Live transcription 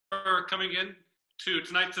for coming in to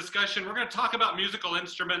tonight's discussion. We're going to talk about musical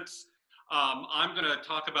instruments. I'm going to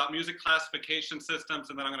talk about music classification systems,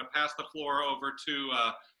 and then I'm going to pass the floor over to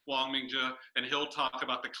Wang Mingjie, and he'll talk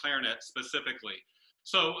about the clarinet specifically.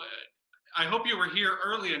 So I hope you were here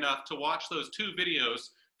early enough to watch those two videos.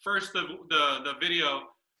 First, the video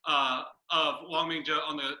of Wang Mingjie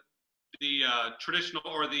on the traditional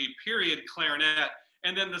or the period clarinet,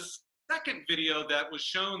 and then the second video that was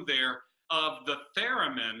shown there of the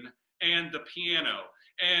theremin and the piano.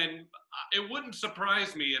 And it wouldn't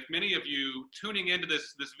surprise me if many of you tuning into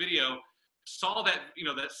this video saw that,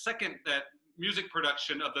 that music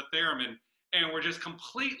production of the theremin and were just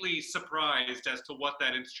completely surprised as to what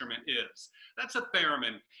that instrument is. That's a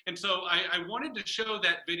theremin. And so I wanted to show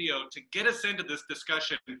that video to get us into this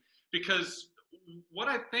discussion, because what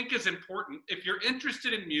I think is important, if you're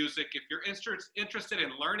interested in music, if you're interested in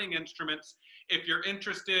learning instruments, if you're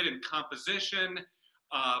interested in composition,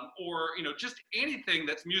 or just anything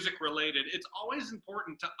that's music related, it's always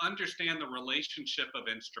important to understand the relationship of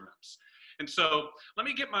instruments. And so let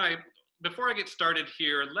me get before I get started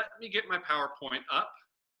here, let me get my PowerPoint up.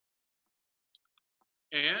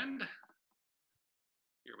 And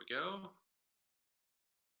here we go.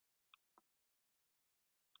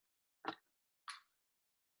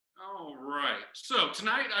 All right, so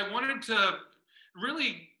tonight I wanted to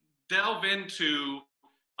really delve into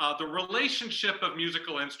the relationship of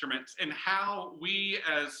musical instruments and how we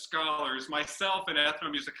as scholars, myself and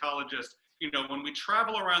ethnomusicologists, when we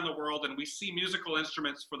travel around the world and we see musical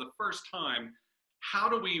instruments for the first time, how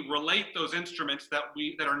do we relate those instruments that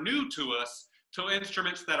are new to us to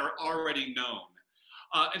instruments that are already known?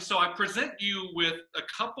 And so I present you with a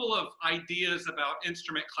couple of ideas about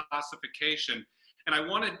instrument classification. And I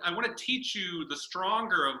want to teach you the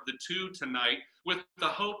stronger of the two tonight, with the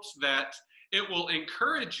hopes that it will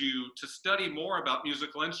encourage you to study more about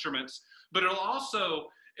musical instruments, but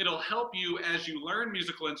it'll help you as you learn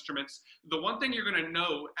musical instruments. The one thing you're going to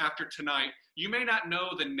know after tonight, you may not know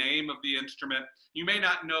the name of the instrument, you may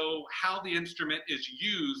not know how the instrument is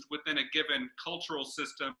used within a given cultural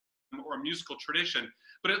system or musical tradition,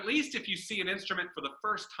 but at least if you see an instrument for the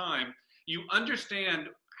first time, you understand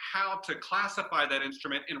how to classify that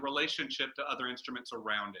instrument in relationship to other instruments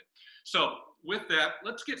around it. So with that,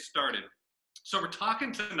 let's get started. So I'm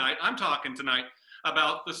talking tonight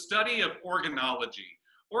about the study of organology.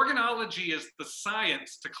 Organology is the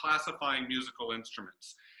science to classifying musical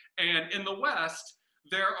instruments. And in the West,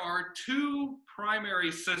 there are two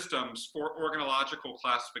primary systems for organological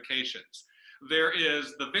classifications. There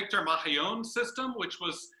is the Victor Mahillon system, which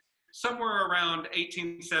was somewhere around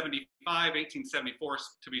 1875, 1874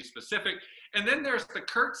 to be specific. And then there's the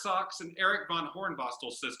Kurt Sachs and Erich von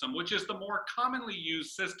Hornbostel system, which is the more commonly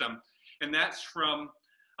used system. And that's from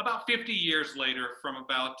about 50 years later, from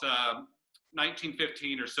about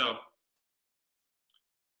 1915 or so.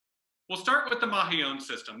 We'll start with the Mahillon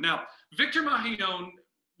system. Now, Victor Mahillon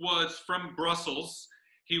was from Brussels.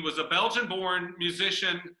 He was a Belgian-born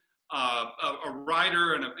musician, a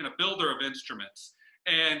writer, and a builder of instruments.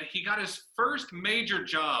 And he got his first major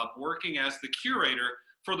job working as the curator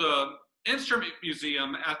for the Instrument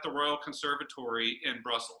Museum at the Royal Conservatory in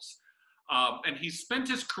Brussels. And he spent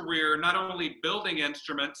his career not only building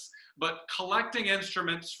instruments, but collecting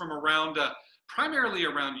instruments from primarily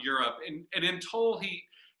around Europe. And in total,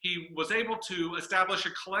 he was able to establish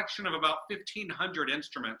a collection of about 1,500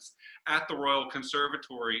 instruments at the Royal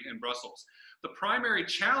Conservatory in Brussels. The primary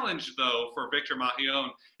challenge, though, for Victor Mahillon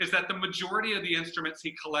is that the majority of the instruments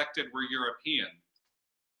he collected were European.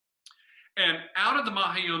 And out of the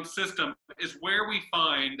Mahillon system is where we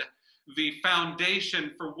find the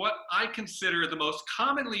foundation for what I consider the most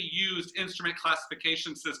commonly used instrument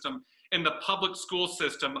classification system in the public school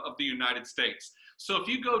system of the United States. So if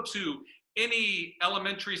you go to any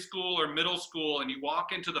elementary school or middle school and you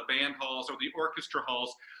walk into the band halls or the orchestra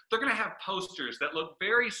halls, they're going to have posters that look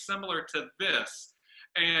very similar to this.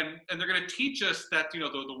 And they're going to teach us that,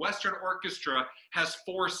 the Western orchestra has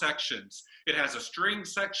 4 sections. It has a string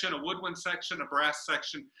section, a woodwind section, a brass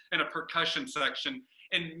section, and a percussion section.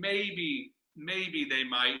 And maybe they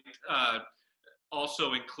might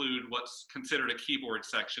also include what's considered a keyboard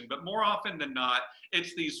section. But more often than not,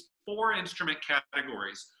 it's these 4 instrument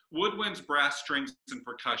categories: woodwinds, brass, strings, and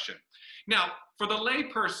percussion. Now, for the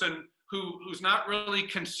layperson who's not really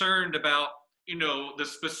concerned about the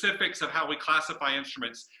specifics of how we classify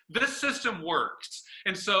instruments, this system works.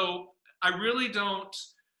 And so I really don't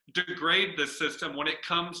degrade this system when it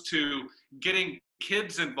comes to getting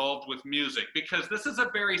kids involved with music, because this is a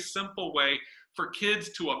very simple way for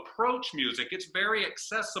kids to approach music. It's very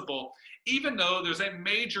accessible, even though there's a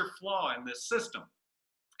major flaw in this system.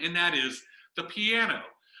 and that is the piano.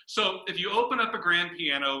 So if you open up a grand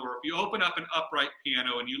piano, or if you open up an upright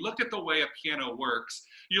piano and you look at the way a piano works,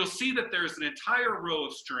 you'll see that there's an entire row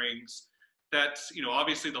of strings that's,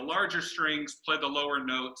 obviously the larger strings play the lower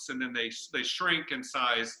notes, and then they shrink in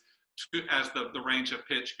size as the range of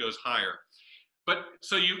pitch goes higher. But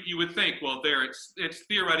so you would think, well, it's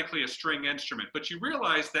theoretically a string instrument, but you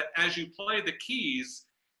realize that as you play the keys,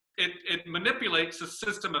 it manipulates a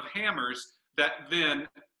system of hammers that then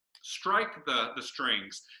strike the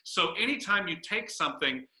strings. So anytime you take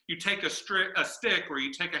something, you take a stick, or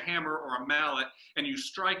you take a hammer or a mallet and you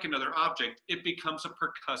strike another object, it becomes a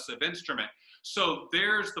percussive instrument. So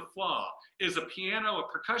there's the flaw. Is a piano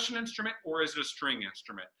a percussion instrument, or is it a string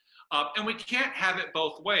instrument? And we can't have it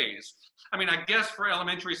both ways. I mean, I guess for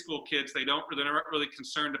elementary school kids, they're not really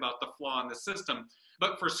concerned about the flaw in the system.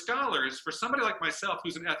 But for scholars, for somebody like myself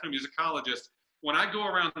who's an ethnomusicologist, when I go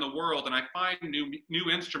around the world and I find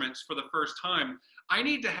new instruments for the first time, I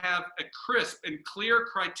need to have a crisp and clear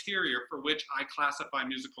criteria for which I classify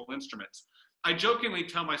musical instruments. I jokingly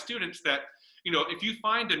tell my students that, if you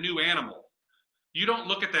find a new animal, you don't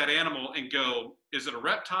look at that animal and go, is it a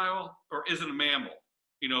reptile or is it a mammal?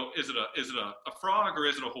 Is it a frog or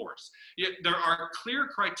is it a horse? Yet there are clear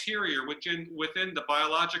criteria within the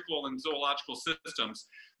biological and zoological systems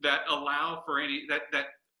that allow for that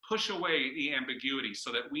push away the ambiguity,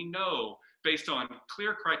 so that we know, based on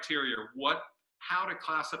clear criteria, how to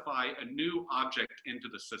classify a new object into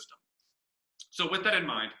the system. So with that in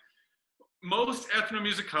mind, most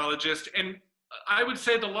ethnomusicologists, and I would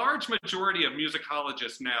say the large majority of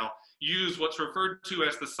musicologists now, use what's referred to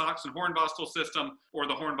as the Sachs and Hornbostel system, or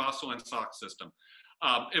the Hornbostel and Sachs system.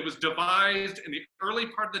 It was devised in the early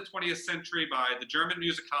part of the 20th century by the German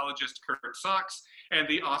musicologist Kurt Sachs and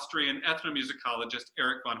the Austrian ethnomusicologist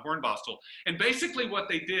Erich von Hornbostel. And basically what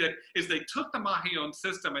they did is they took the Mahillon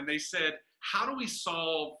system and they said, how do we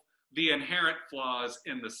solve the inherent flaws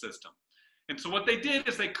in the system? And so what they did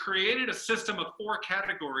is they created a system of 4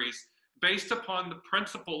 categories based upon the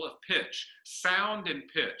principle of pitch, sound and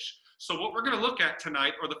pitch. So what we're going to look at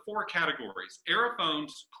tonight are the 4 categories: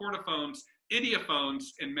 aerophones, chordophones, idiophones,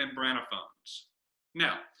 and membranophones.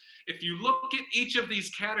 Now, if you look at each of these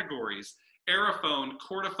categories, aerophone,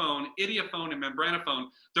 chordophone, idiophone, and membranophone,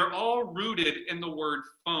 they're all rooted in the word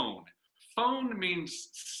phone. Phone means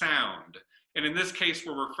sound, and in this case,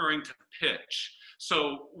 we're referring to pitch.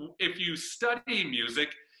 So if you study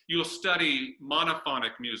music, you'll study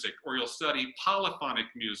monophonic music, or you'll study polyphonic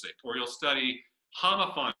music, or you'll study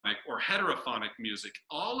homophonic or heterophonic music.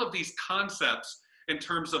 All of these concepts in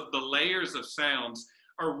terms of the layers of sounds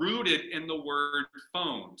are rooted in the word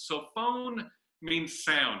phone. So phone means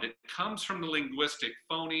sound. It comes from the linguistic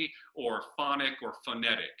phony or phonic or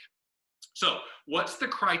phonetic. So what's the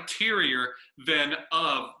criteria then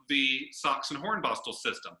of the Sachs and Hornbostel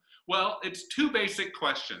system? Well, it's 2 basic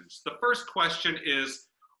questions. The first question is,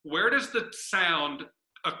 where does the sound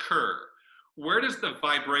occur? Where does the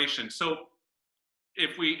vibration? So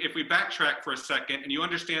if we backtrack for a second and you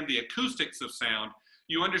understand the acoustics of sound,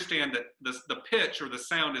 you understand that the pitch or the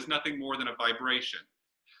sound is nothing more than a vibration.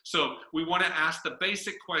 So we want to ask the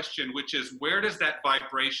basic question, which is, where does that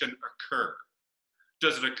vibration occur?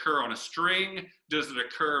 Does it occur on a string? Does it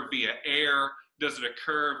occur via air? Does it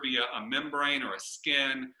occur via a membrane or a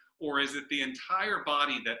skin? Or is it the entire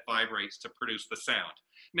body that vibrates to produce the sound?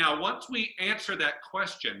 Now, once we answer that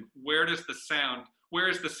question, where is the sound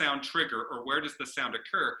trigger, or where does the sound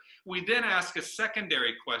occur? We then ask a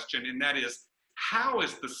secondary question, and that is, how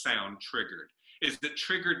is the sound triggered? Is it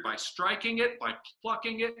triggered by striking it, by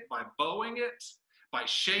plucking it, by bowing it, by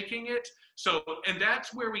shaking it? So, and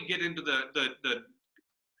that's where we get into the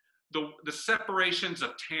separations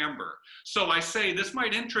of timbre. So I say this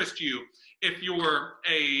might interest you if you're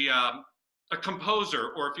a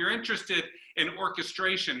composer, or if you're interested in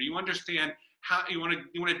orchestration, you understand how you want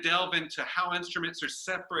to delve into how instruments are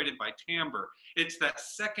separated by timbre. It's that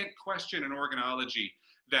second question in organology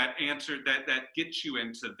that gets you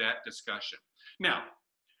into that discussion. Now,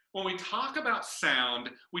 when we talk about sound,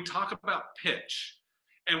 we talk about pitch,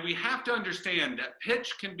 and we have to understand that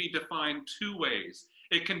pitch can be defined 2 ways.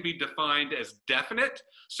 It can be defined as definite.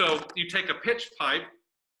 So you take a pitch pipe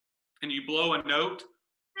and you blow a note.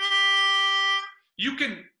 You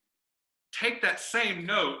can take that same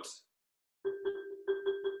note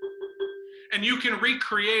and you can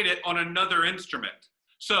recreate it on another instrument.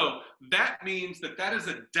 So that means that that is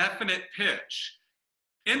a definite pitch.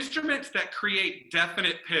 Instruments that create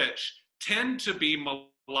definite pitch tend to be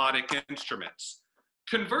melodic instruments.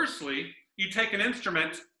 Conversely, you take an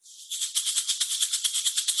instrument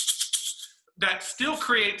that still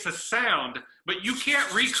creates a sound, but you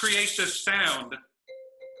can't recreate this sound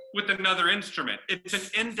with another instrument. It's an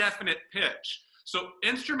indefinite pitch. So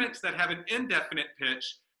instruments that have an indefinite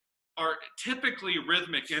pitch are typically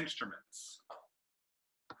rhythmic instruments.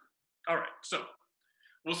 All right, so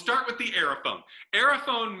we'll start with the aerophone.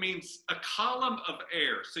 Aerophone means a column of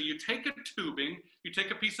air. So you take a tubing, you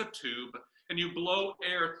take a piece of tube, and you blow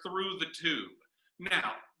air through the tube.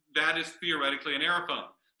 Now, that is theoretically an aerophone.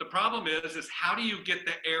 The problem is how do you get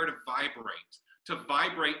the air to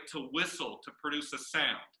vibrate, to whistle, to produce a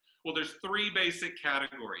sound? Well, there's three basic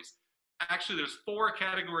categories. Actually, there's four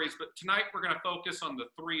categories, but tonight we're going to focus on the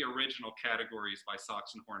three original categories by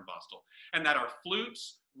Sachs and Hornbostel, and that are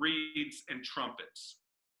flutes, reeds, and trumpets.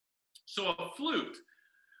 So a flute,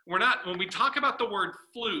 when we talk about the word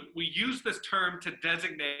flute, we use this term to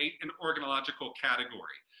designate an organological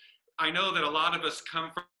category. I know that a lot of us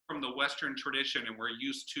come from the Western tradition and we're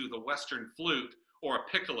used to the Western flute or a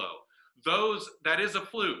piccolo. That is a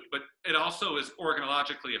flute, but it also is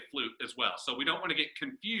organologically a flute as well. So we don't want to get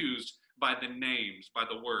confused by the names, by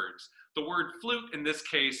the words. The word flute in this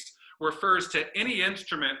case refers to any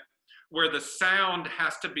instrument where the sound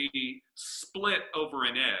has to be split over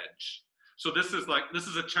an edge. So this is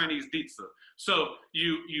a Chinese dizi. So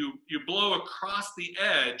you blow across the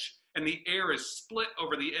edge and the air is split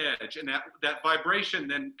over the edge, and that vibration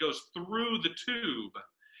then goes through the tube.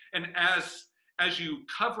 And as you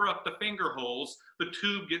cover up the finger holes, the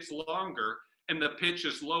tube gets longer and the pitch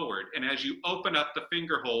is lowered. And as you open up the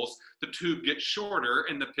finger holes, the tube gets shorter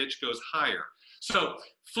and the pitch goes higher. So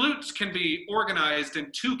flutes can be organized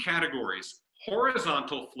in two categories: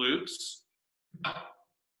 horizontal flutes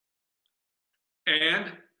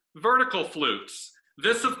and vertical flutes.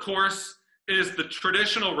 This, of course, is the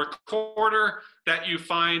traditional recorder that you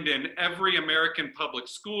find in every American public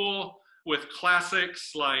school, with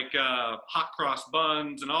classics like Hot Cross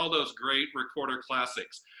Buns and all those great recorder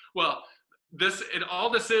classics. Well, all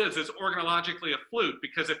this is organologically a flute,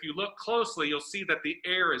 because if you look closely, you'll see that the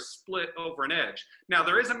air is split over an edge. Now,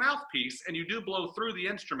 there is a mouthpiece, and you do blow through the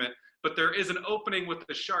instrument, but there is an opening with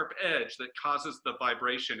a sharp edge that causes the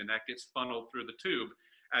vibration, and that gets funneled through the tube.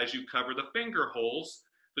 As you cover the finger holes,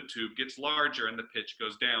 the tube gets larger and the pitch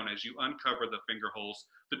goes down. As you uncover the finger holes,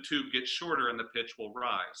 the tube gets shorter and the pitch will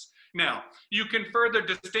rise. Now, you can further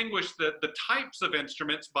distinguish the types of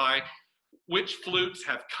instruments by which flutes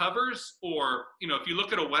have covers, or, if you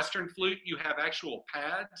look at a Western flute, you have actual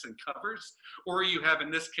pads and covers, or you have, in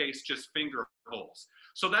this case, just finger holes.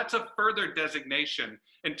 So that's a further designation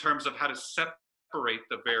in terms of how to separate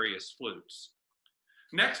the various flutes.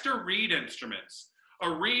 Next are reed instruments. A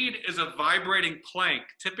reed is a vibrating plank,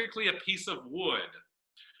 typically a piece of wood.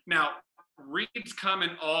 Now, reeds come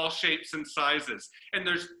in all shapes and sizes, and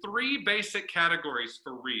there's three basic categories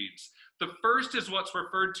for reeds. The first is what's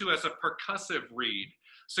referred to as a percussive reed.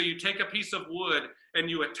 So you take a piece of wood and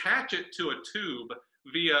you attach it to a tube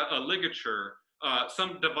via a ligature,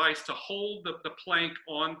 some device to hold the plank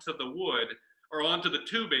onto the wood or onto the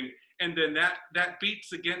tubing, and then that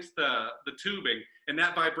beats against the tubing, and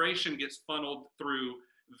that vibration gets funneled through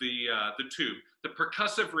the tube. The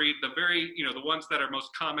percussive reed, the ones that are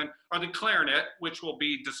most common, are the clarinet, which will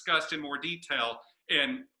be discussed in more detail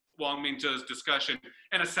in Wang Mingzhe's discussion,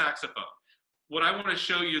 and a saxophone. What I want to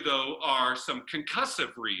show you, though, are some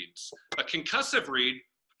concussive reeds. A concussive reed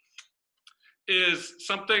is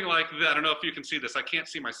something like that. I don't know if you can see this. I can't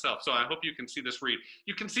see myself, so I hope you can see this reed.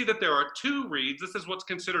 You can see that there are two reeds. This is what's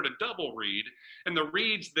considered a double reed, and the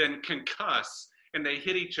reeds then concuss, and they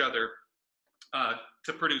hit each other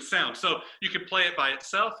to produce sound. So you can play it by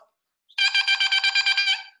itself,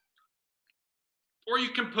 or you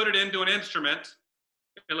can put it into an instrument,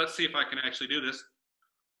 and let's see if I can actually do this.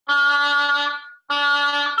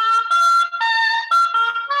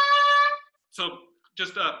 So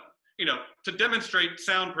just to demonstrate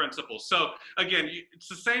sound principles. So again, it's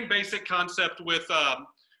the same basic concept with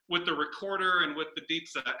the recorder and with the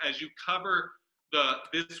dizi. As you cover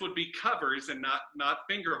this would be covers and not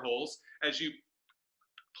finger holes. As you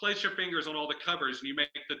place your fingers on all the covers and you make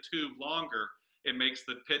the tube longer, it makes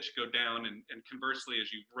the pitch go down, and conversely,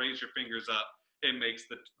 as you raise your fingers up, it makes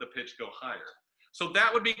the pitch go higher. So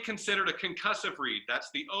that would be considered a concussive reed. That's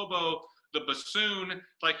the oboe, the bassoon,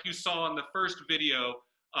 like you saw in the first video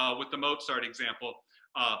with the Mozart example.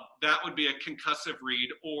 That would be a concussive reed,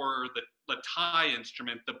 or the tie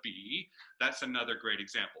instrument, the B. That's another great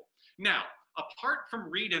example. Now, apart from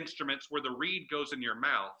reed instruments where the reed goes in your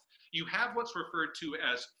mouth, you have what's referred to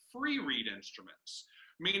as free reed instruments,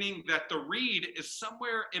 meaning that the reed is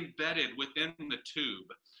somewhere embedded within the tube.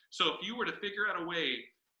 So if you were to figure out a way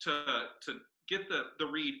to get the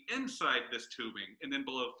reed inside this tubing and then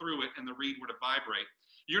blow through it and the reed were to vibrate,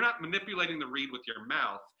 you're not manipulating the reed with your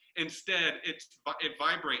mouth. Instead, it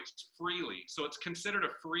vibrates freely. So it's considered a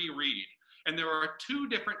free reed. And there are two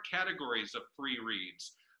different categories of free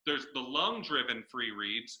reeds. There's the lung-driven free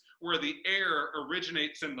reeds, where the air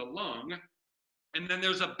originates in the lung. And then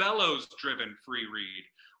there's a bellows-driven free reed,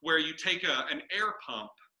 where you take an air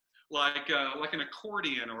pump, like an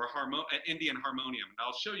accordion or an Indian harmonium. And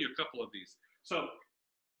I'll show you a couple of these. So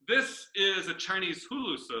this is a Chinese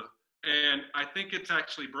hulusa, and I think it's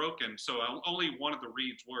actually broken, so only one of the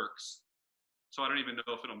reeds works. So I don't even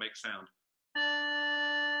know if it'll make sound.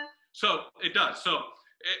 So it does. So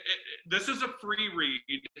this is a free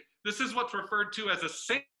reed. This is what's referred to as a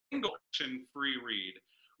single action free reed,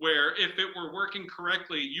 where if it were working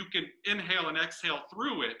correctly, you can inhale and exhale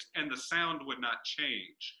through it and the sound would not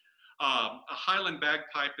change. A Highland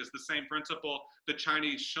bagpipe is the same principle. The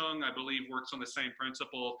Chinese sheng, I believe, works on the same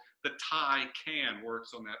principle. The Thai can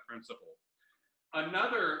works on that principle.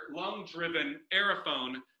 Another lung-driven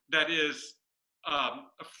aerophone that is a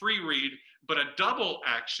free reed, but a double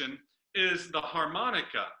action, is the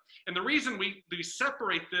harmonica. And the reason we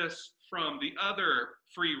separate this from the other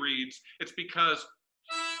free reeds, it's because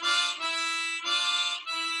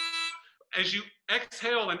as you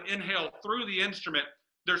exhale and inhale through the instrument,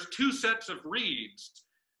 there's two sets of reeds.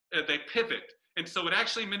 They pivot. And so it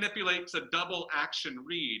actually manipulates a double action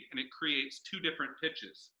reed, and it creates two different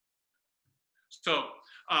pitches. So,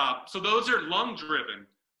 so those are lung-driven.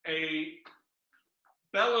 A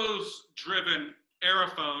bellows-driven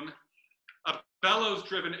aerophone,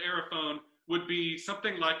 would be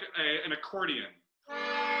something like an accordion.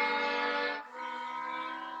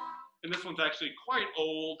 And this one's actually quite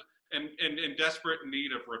old and in desperate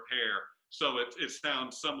need of repair. So it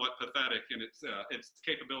sounds somewhat pathetic in its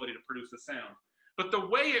capability to produce a sound. But the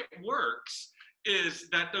way it works is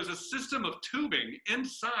that there's a system of tubing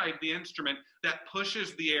inside the instrument that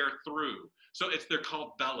pushes the air through. So they're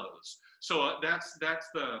called bellows. So that's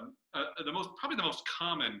probably the most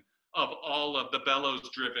common of all of the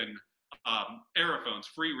bellows-driven aerophones,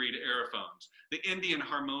 free reed aerophones. The Indian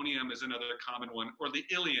harmonium is another common one, or the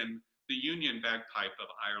Ilian, the Union bagpipe of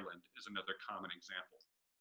Ireland, is another common example.